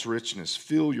in all its richness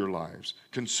fill your lives,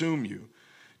 consume you.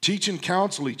 Teach and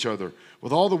counsel each other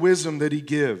with all the wisdom that he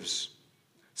gives.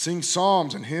 Sing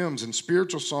psalms and hymns and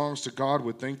spiritual songs to God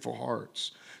with thankful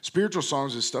hearts. Spiritual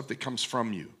songs is stuff that comes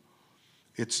from you.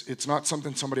 It's not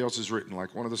something somebody else has written,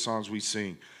 like one of the songs we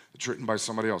sing. It's written by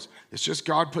somebody else. It's just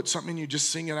God put something in you.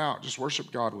 Just sing it out. Just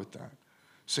worship God with that.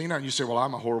 Sing it out, and you say, well,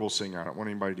 I'm a horrible singer. I don't want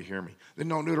anybody to hear me. Then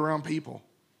don't do it around people.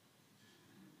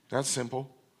 That's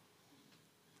simple.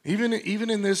 Even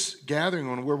in this gathering,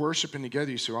 when we're worshiping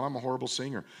together, you say, well, I'm a horrible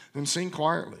singer. Then sing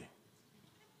quietly.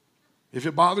 If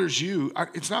it bothers you,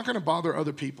 it's not going to bother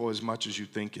other people as much as you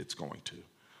think it's going to.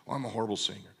 Well, I'm a horrible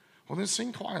singer. Well, then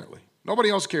sing quietly. Nobody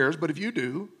else cares, but if you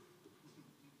do,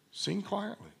 sing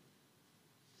quietly.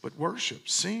 But worship,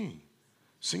 sing.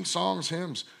 Sing songs,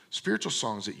 hymns, spiritual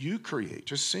songs that you create.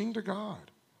 Just sing to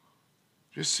God.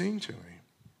 Just sing to him.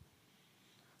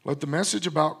 Let the message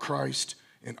about Christ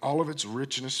in all of its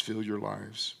richness fill your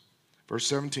lives. Verse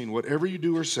 17, whatever you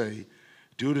do or say,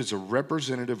 do it as a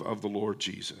representative of the Lord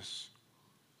Jesus.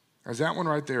 As that one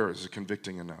right there is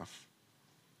convicting enough.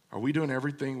 Are we doing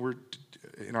everything we're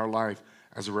in our life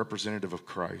as a representative of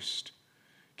Christ?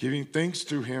 giving thanks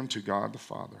through him to God the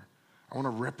Father. I want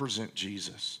to represent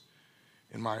Jesus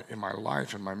in my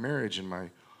life, in my marriage, in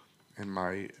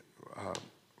my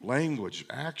language,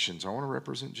 actions. I want to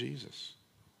represent Jesus.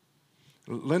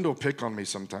 Linda will pick on me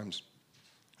sometimes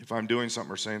if I'm doing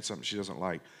something or saying something she doesn't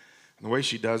like. And the way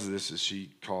she does this is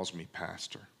she calls me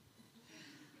pastor.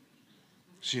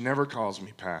 She never calls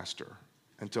me pastor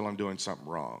until I'm doing something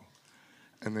wrong.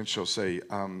 And then she'll say,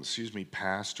 excuse me,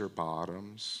 Pastor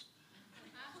Bottoms.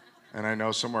 And I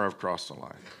know somewhere I've crossed the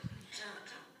line.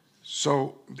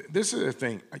 So this is the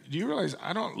thing. Do you realize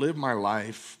I don't live my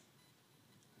life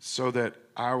so that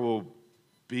I will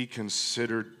be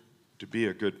considered to be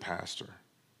a good pastor?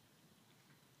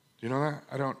 Do you know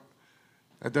that?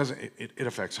 It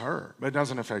affects her, but it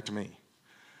doesn't affect me.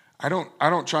 I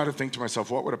don't try to think to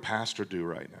myself, what would a pastor do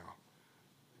right now?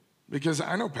 Because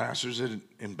I know pastors that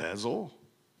embezzle,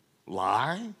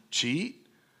 lie, cheat,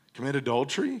 commit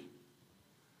adultery.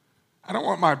 I don't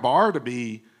want my bar to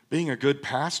be being a good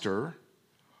pastor.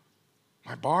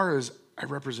 My bar is I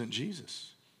represent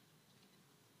Jesus.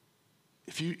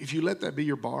 If you let that be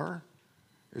your bar,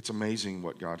 it's amazing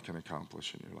what God can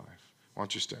accomplish in your life. Why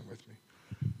don't you stand with me?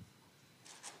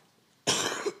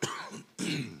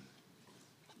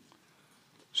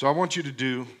 So I want you to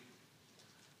do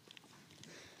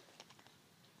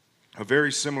a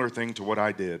very similar thing to what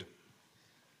I did.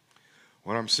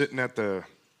 When I'm sitting at the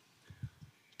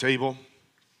table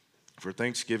for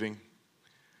Thanksgiving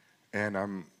and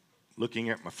I'm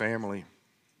looking at my family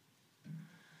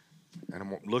and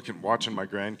I'm watching my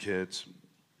grandkids,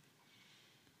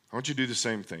 I want you to do the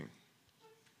same thing.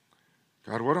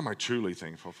 God, what am I truly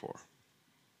thankful for?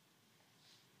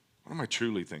 What am I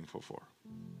truly thankful for?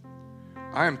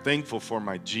 I am thankful for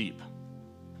my Jeep.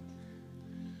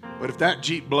 But if that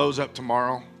Jeep blows up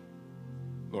tomorrow,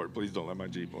 Lord, please don't let my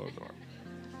Jeep blow up tomorrow.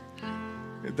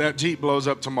 If that Jeep blows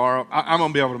up tomorrow, I'm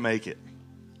going to be able to make it.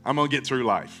 I'm going to get through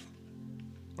life.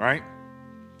 Right?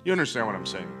 You understand what I'm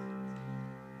saying?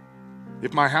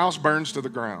 If my house burns to the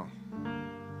ground,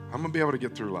 I'm going to be able to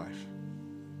get through life.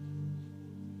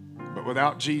 But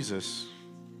without Jesus,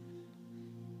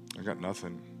 I got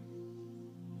nothing.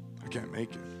 I can't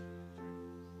make it.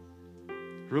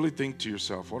 Really think to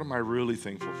yourself, what am I really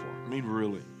thankful for? I mean,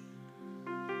 really.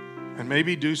 And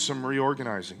maybe do some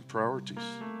reorganizing, priorities.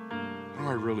 What am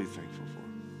I really thankful for?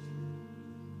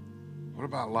 What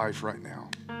about life right now?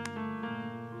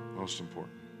 Most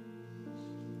important.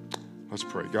 Let's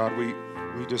pray. God, we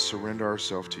just surrender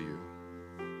ourselves to you.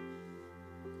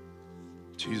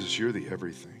 Jesus, you're the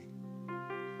everything.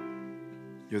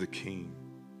 You're the King.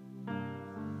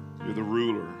 You're the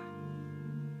ruler.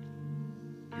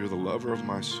 You're the lover of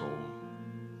my soul.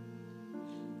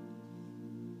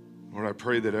 Lord, I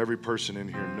pray that every person in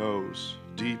here knows,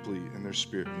 deeply in their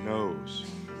spirit, knows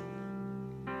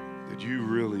that you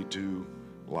really do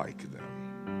like them.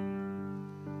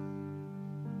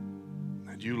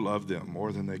 That you love them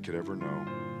more than they could ever know.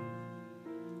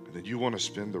 And that you want to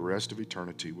spend the rest of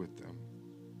eternity with them.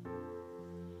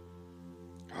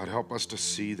 God, help us to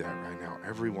see that right now,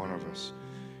 every one of us.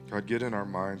 God, get in our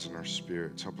minds and our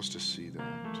spirits. Help us to see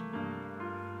that.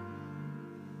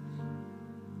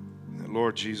 And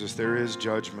Lord Jesus, there is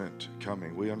judgment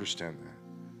coming. We understand that.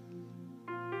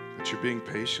 That you're being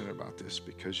patient about this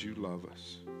because you love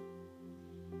us.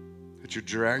 That you're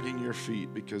dragging your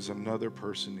feet because another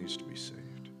person needs to be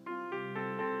saved.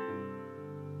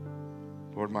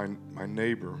 Lord, my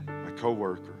neighbor, my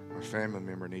coworker, my family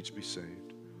member needs to be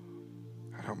saved.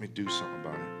 God, help me do something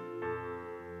about it.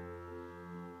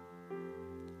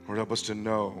 Lord, help us to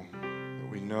know that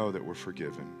we know that we're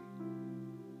forgiven.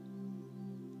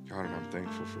 God, and I'm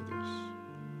thankful for this.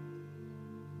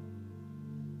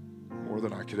 More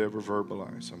than I could ever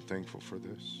verbalize, I'm thankful for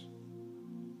this.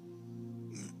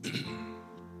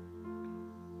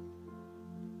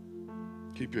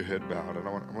 Keep your head bowed, and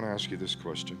I want to ask you this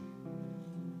question.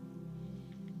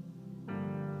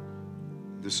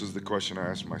 This is the question I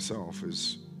ask myself,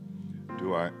 is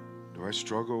do I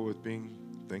struggle with being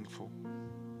thankful?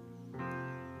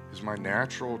 Is my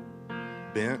natural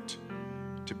bent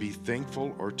to be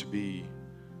thankful or to be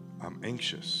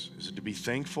anxious? Is it to be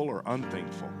thankful or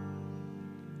unthankful?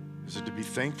 Is it to be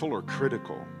thankful or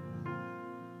critical?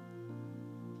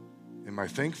 Am I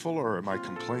thankful or am I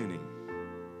complaining?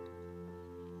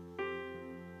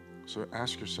 So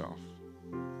ask yourself,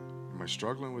 am I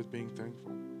struggling with being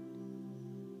thankful?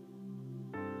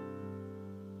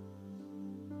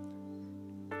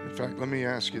 In fact, let me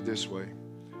ask you this way.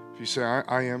 If you say,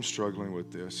 I am struggling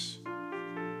with this,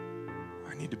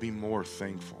 I need to be more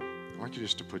thankful. I want you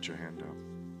just to put your hand up.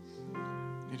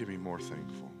 I need to be more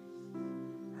thankful.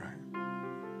 Right?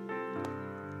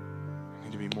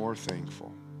 be more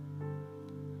thankful.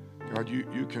 God,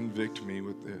 you convict me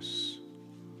with this.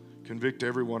 Convict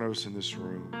every one of us in this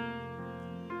room.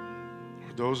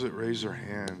 For those that raise their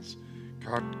hands,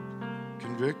 God,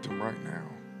 convict them right now.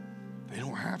 They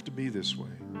don't have to be this way.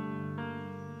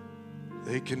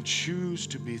 They can choose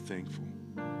to be thankful.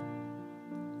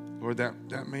 Lord,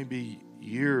 that may be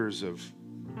years of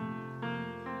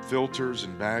filters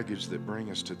and baggage that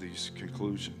bring us to these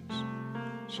conclusions.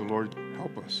 So, Lord,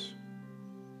 help us.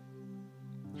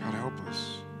 God, help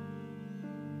us.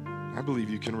 I believe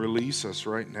you can release us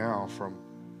right now from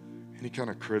any kind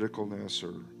of criticalness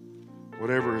or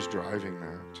whatever is driving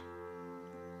that.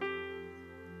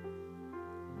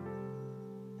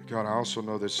 God, I also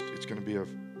know that it's going to be a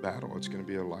battle. It's going to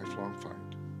be a lifelong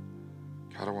fight.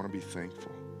 God, I want to be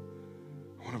thankful.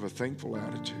 I want to have a thankful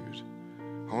attitude.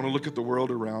 I want to look at the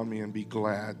world around me and be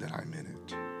glad that I'm in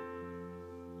it.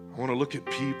 I want to look at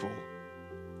people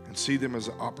and see them as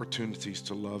opportunities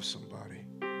to love somebody,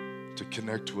 to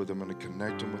connect with them and to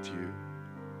connect them with you.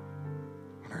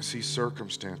 When I see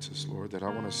circumstances, Lord, that I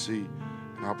want to see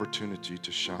an opportunity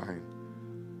to shine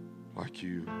like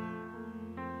you.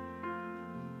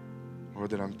 Lord,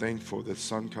 that I'm thankful that the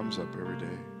sun comes up every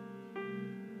day.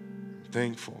 I'm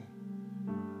thankful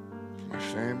for my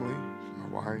family, for my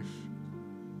wife,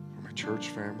 for my church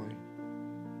family,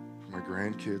 for my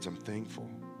grandkids. I'm thankful.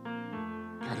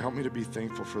 God, help me to be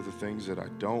thankful for the things that I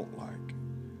don't like.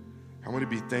 Help me to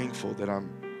be thankful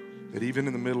that even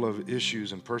in the middle of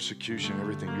issues and persecution,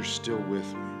 everything, you're still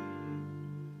with me.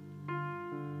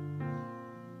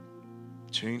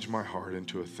 Change my heart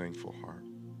into a thankful heart.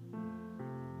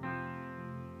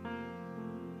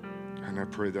 And I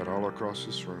pray that all across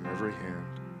this room, every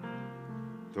hand,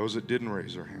 those that didn't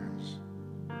raise their hands,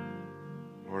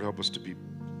 Lord, help us to be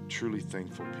truly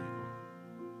thankful people.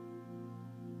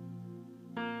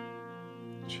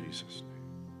 In Jesus' name.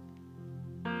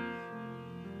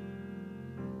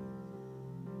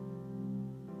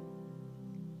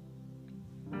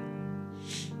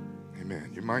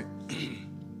 Amen.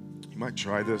 You might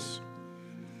try this.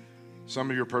 Some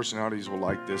of your personalities will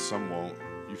like this, some won't.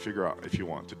 You figure out if you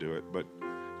want to do it, but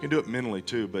you can do it mentally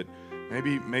too, but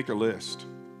maybe make a list.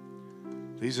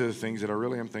 These are the things that I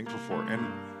really am thankful for. And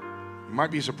you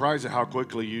might be surprised at how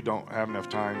quickly you don't have enough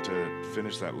time to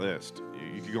finish that list.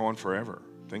 You could go on forever.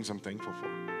 Things I'm thankful for.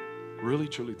 Really,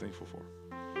 truly thankful for.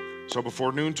 So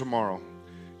before noon tomorrow,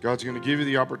 God's going to give you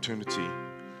the opportunity.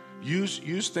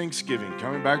 Use Thanksgiving,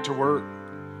 coming back to work,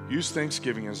 use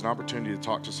Thanksgiving as an opportunity to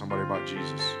talk to somebody about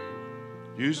Jesus.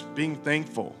 Use being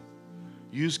thankful.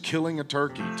 Use killing a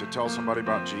turkey to tell somebody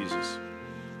about Jesus.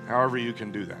 However you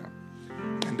can do that.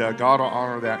 And God will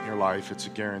honor that in your life. It's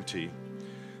a guarantee.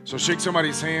 So shake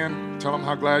somebody's hand. Tell them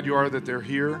how glad you are that they're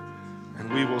here.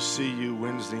 And we will see you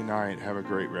Wednesday night. Have a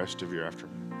great rest of your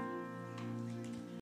afternoon.